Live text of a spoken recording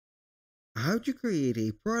How to create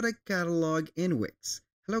a product catalog in Wix.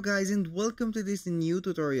 Hello guys, and welcome to this new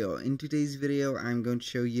tutorial. In today's video I'm going to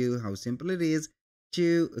show you how simple it is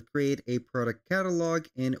to create a product catalog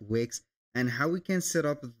in Wix and how we can set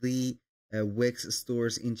up the Wix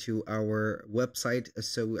stores into our website.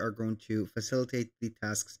 So we are going to facilitate the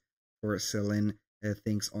tasks for selling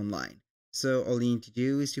things online. So all you need to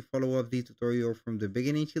do is to follow up the tutorial from the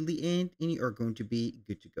beginning till the end and you are going to be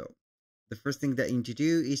good to go. The first thing that you need to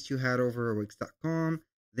do is to head over to wix.com.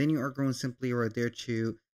 Then you are going simply right there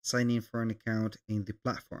to sign in for an account in the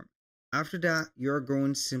platform. After that, you are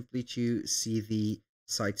going simply to see the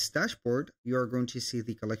site's dashboard. You are going to see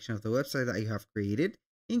the collection of the website that you have created.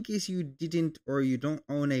 In case you didn't or you don't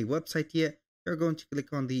own a website yet, you're going to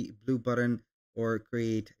click on the blue button or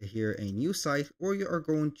create here a new site, or you are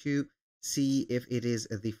going to see if it is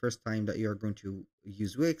the first time that you are going to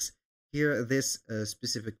use Wix. Here, this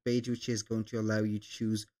specific page, which is going to allow you to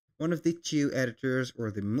choose one of the two editors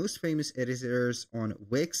or the most famous editors on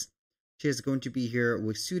Wix, which is going to be here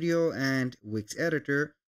Wix Studio and Wix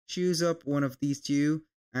Editor. Choose up one of these two,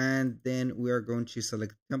 and then we are going to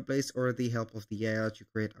select templates or the help of the AI to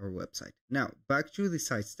create our website. Now, back to the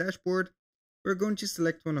site's dashboard, we're going to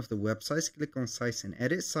select one of the websites, click on Sites and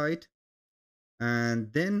Edit Site,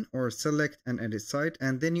 and then select and edit site,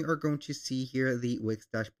 and then you are going to see here the Wix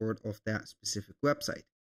dashboard of that specific website.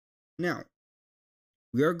 Now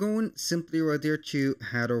we are going simply right there to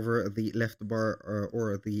head over the left bar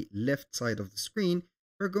or the left side of the screen.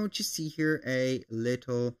 We're going to see here a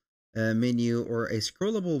little menu or a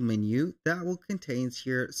scrollable menu that will contain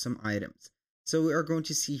here some items. So we are going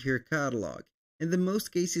to see here catalog. In the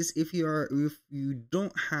most cases, if you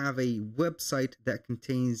don't have a website that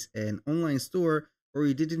contains an online store, or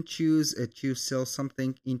you didn't choose to sell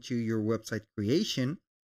something into your website creation,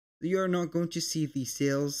 you are not going to see the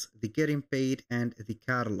sales, the getting paid, and the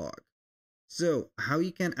catalog. So how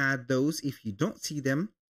you can add those if you don't see them,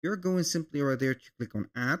 you're going simply right there to click on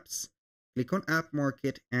apps, click on app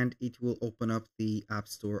market, and it will open up the app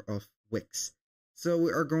store of Wix. So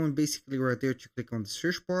we are going basically right there to click on the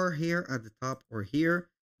search bar here at the top or here.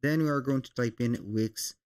 Then we are going to type in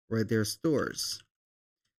Wix right there stores.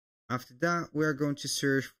 After that, we are going to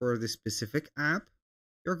search for the specific app.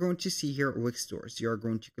 You're going to see here Wix stores. You are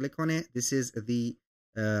going to click on it. This is the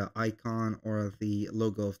icon or the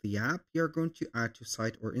logo of the app. You're going to add to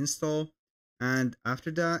site or install. And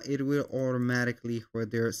after that, it will automatically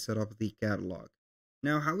right there set up the catalog.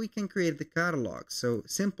 Now, how we can create the catalog? So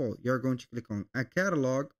simple, you're going to click on a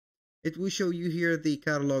catalog. It will show you here the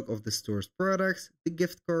catalog of the store's products, the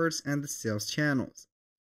gift cards, and the sales channels.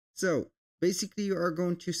 So basically, you are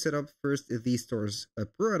going to set up first the store's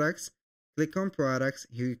products. Click on products.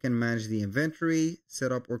 Here you can manage the inventory,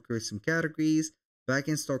 set up or create some categories, back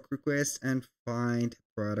in stock requests, and find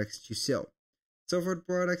products to sell. So for the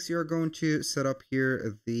products, you're going to set up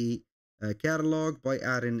here the catalog by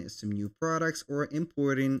adding some new products or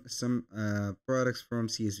importing some products from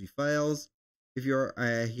CSV files. If you're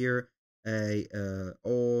here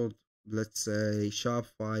old, let's say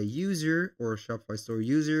Shopify user or Shopify store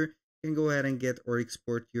user, you can go ahead and get or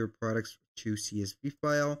export your products to CSV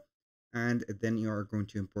file, and then you are going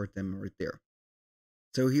to import them right there.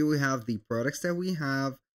 So here we have the products that we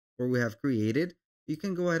have created. You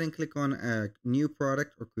can go ahead and click on a new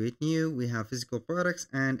product or create new. We have physical products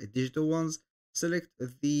and digital ones. Select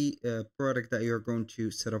the product that you're going to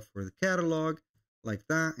set up for the catalog like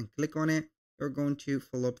that and click on it. You're going to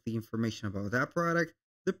fill up the information about that product,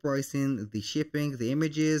 the pricing, the shipping, the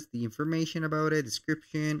images, the information about it,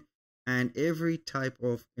 description, and every type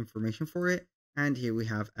of information for it. And here we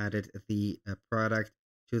have added the product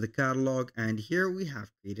to the catalog, and here we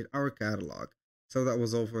have created our catalog. So that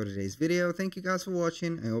was all for today's video. Thank you guys for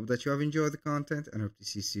watching. I hope that you have enjoyed the content and hope to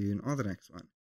see you soon on the next one.